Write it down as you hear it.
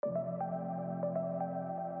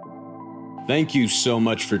Thank you so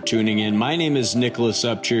much for tuning in. My name is Nicholas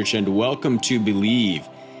Upchurch, and welcome to Believe.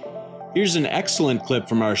 Here's an excellent clip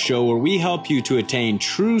from our show where we help you to attain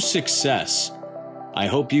true success. I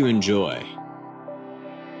hope you enjoy.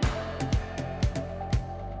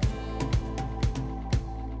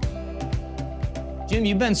 Jim,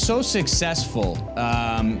 you've been so successful,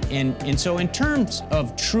 and so in terms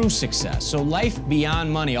of true success, so life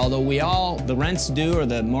beyond money, although the rents due or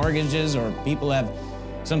the mortgages or people have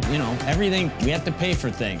some, everything, we have to pay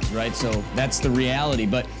for things, right? So that's the reality.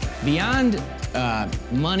 But beyond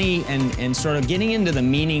money and sort of getting into the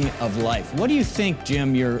meaning of life, what do you think,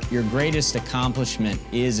 Jim, your greatest accomplishment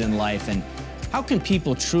is in life, and how can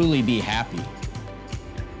people truly be happy?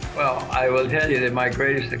 Well, I will tell you that my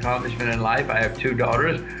greatest accomplishment in life, I have two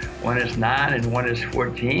daughters. One is 9 and one is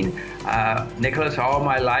 14. Nicholas, all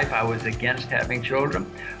my life I was against having children.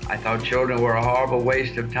 I thought children were a horrible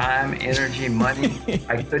waste of time, energy, money.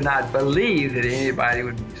 I could not believe that anybody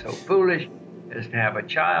would be so foolish as to have a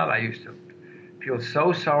child. I used to feel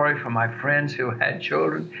so sorry for my friends who had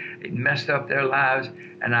children. It messed up their lives,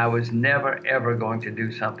 and I was never, ever going to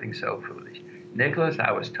do something so foolish. Nicholas,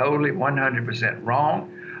 I was totally 100%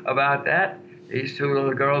 wrong about that. These two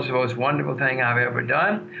little girls are the most wonderful thing I've ever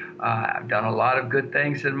done. I've done a lot of good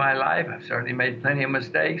things in my life. I've certainly made plenty of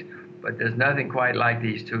mistakes, but there's nothing quite like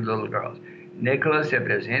these two little girls. Nicholas, if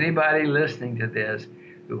there's anybody listening to this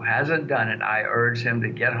who hasn't done it, I urge him to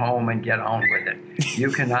get home and get on with it.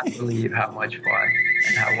 You cannot believe how much fun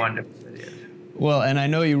and how wonderful it is. Well, and I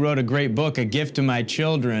know you wrote a great book, A Gift to My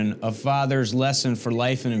Children, A Father's Lesson for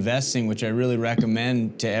Life and Investing, which I really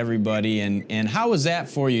recommend to everybody. And how was that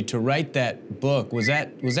for you to write that book? Was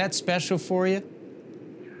that special for you?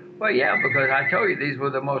 Well, yeah, because I told you these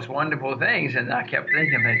were the most wonderful things, and I kept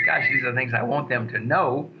thinking, gosh, these are things I want them to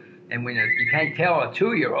know. And when you can't tell a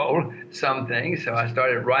 2-year-old some things, so I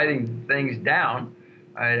started writing things down.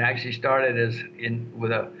 I actually started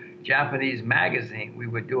with a Japanese magazine. We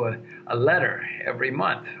would do a letter every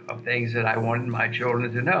month of things that I wanted my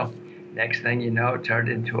children to know. Next thing you know, it turned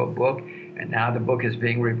into a book, and now the book is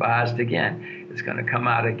being revised again. It's going to come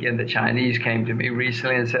out again. The Chinese came to me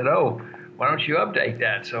recently and said, oh, why don't you update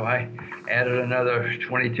that? So I added another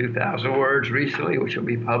 22,000 words recently, which will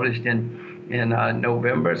be published in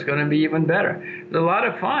November. It's going to be even better. It's a lot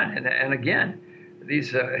of fun. And again,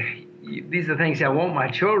 these are things I want my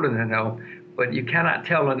children to know, but you cannot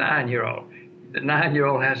tell a 9-year-old. The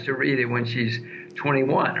 9-year-old has to read it when she's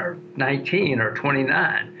 21 or 19 or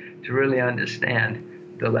 29 to really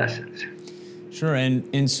understand the lessons. Sure,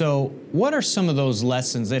 and so what are some of those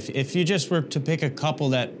lessons? If you just were to pick a couple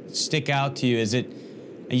that stick out to you,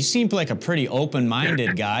 you seem like a pretty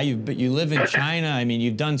open-minded guy, but you live in China. I mean,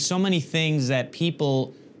 you've done so many things that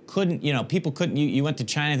people couldn't, you went to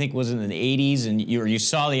China, I think it was in the 80s, and you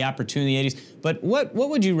saw the opportunity in the 80s. But what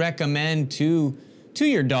would you recommend to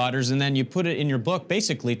your daughters, and then you put it in your book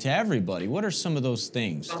basically to everybody? What are some of those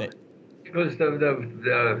things that... Because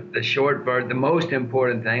the short version, the most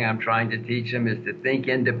important thing I'm trying to teach them is to think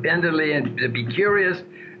independently and to be curious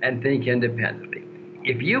and think independently.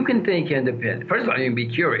 If you can think independently, first of all, you can be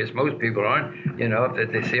curious. Most people aren't.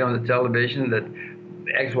 If they see on the television that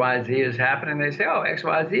X, Y, Z is happening, they say, oh, X,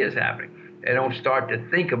 Y, Z is happening. They don't start to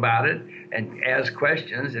think about it and ask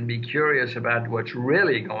questions and be curious about what's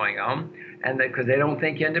really going on, and because they don't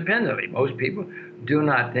think independently. Most people do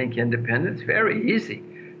not think independent. It's very easy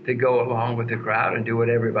to go along with the crowd and do what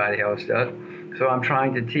everybody else does. So I'm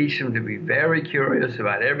trying to teach them to be very curious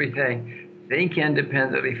about everything, think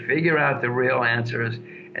independently, figure out the real answers,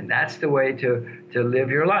 and that's the way to live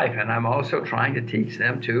your life. And I'm also trying to teach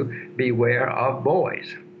them to beware of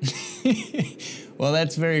boys. Well,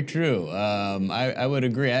 that's very true. I would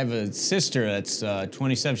agree. I have a sister that's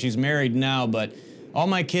 27. She's married now, but all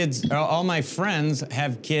my friends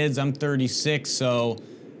have kids. I'm 36, so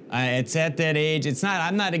it's at that age.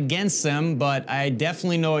 I'm not against them, but I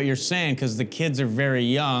definitely know what you're saying, because the kids are very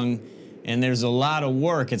young and there's a lot of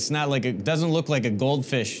work. It doesn't look like a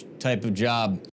goldfish type of job.